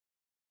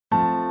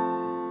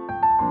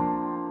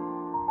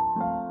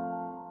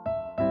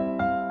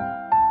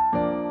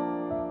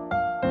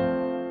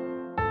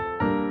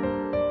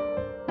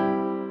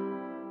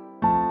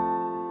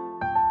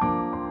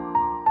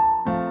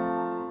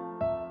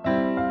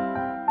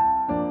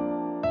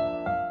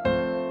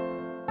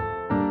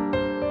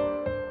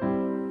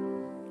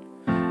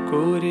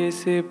कोरे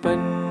से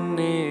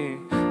पन्ने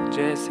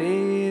जैसे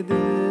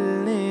दिल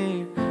ने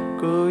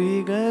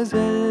कोई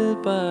गजल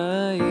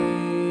पाई।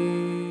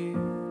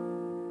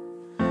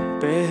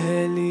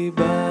 पहली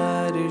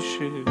बारिश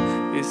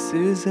इस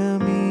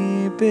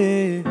ज़मीं पे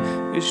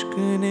इश्क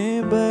ने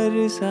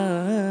बरसाई।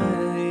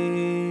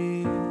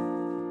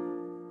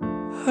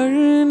 हर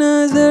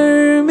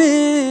नजर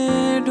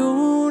में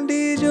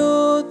ढूंढी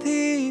जो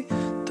थी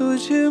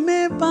तुझ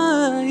में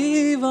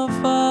पाई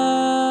वफा।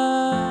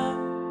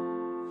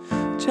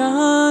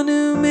 जान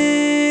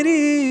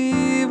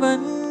मेरी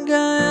बन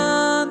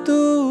गया तू,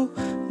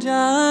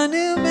 जान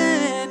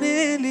मैंने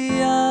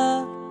लिया।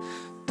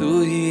 तू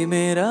ही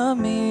मेरा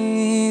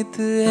मीत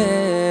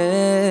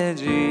है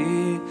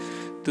जी,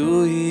 तू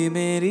ही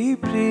मेरी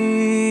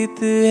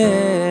प्रीत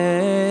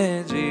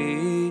है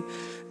जी।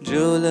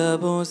 जो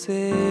लबों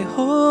से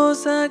हो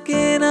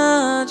सके ना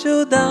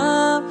जुदा,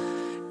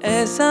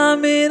 ऐसा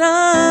मेरा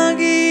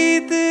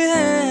गीत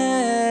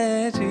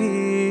है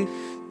जी।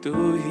 तू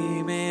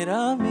ही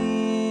मेरा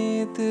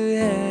मीत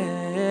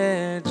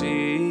है जी।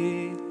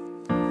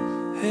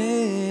 हे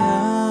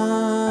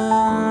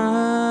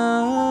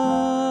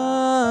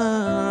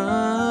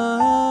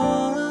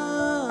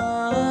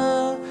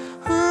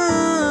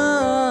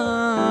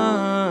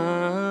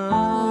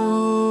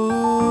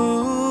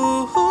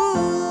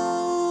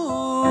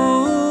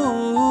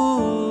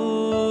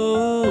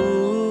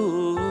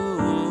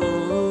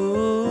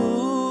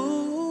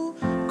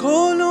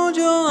खोलूं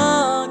जो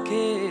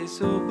आंखें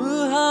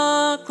सुबह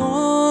को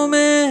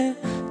मैं,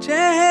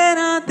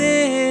 चेहरा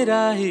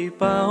तेरा ही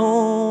पाऊं।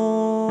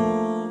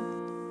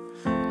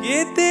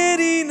 ये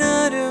तेरी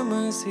नरम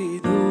सी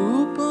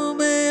धूप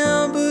में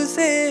अब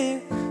से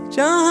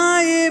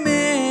जहाँ ये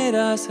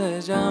मेरा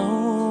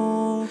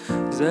सजाऊं।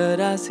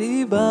 जरा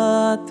सी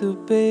बात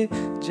पे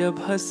जब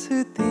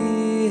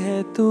हंसती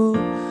है तू,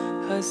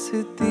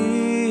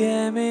 हंसती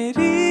है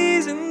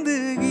मेरी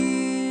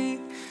जिंदगी।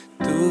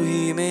 तू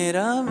ही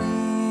मेरा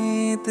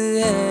मीत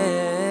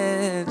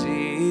है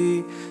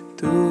जी,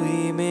 तू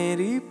ही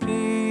मेरी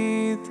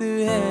प्रीत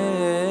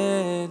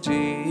है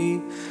जी।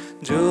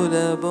 जो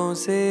लबों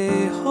से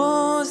हो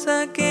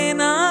सके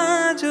ना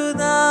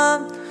जुदा,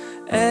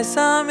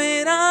 ऐसा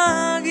मेरा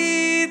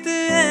गीत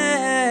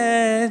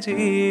है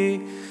जी।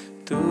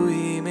 तू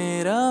ही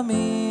मेरा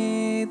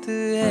मीत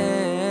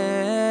है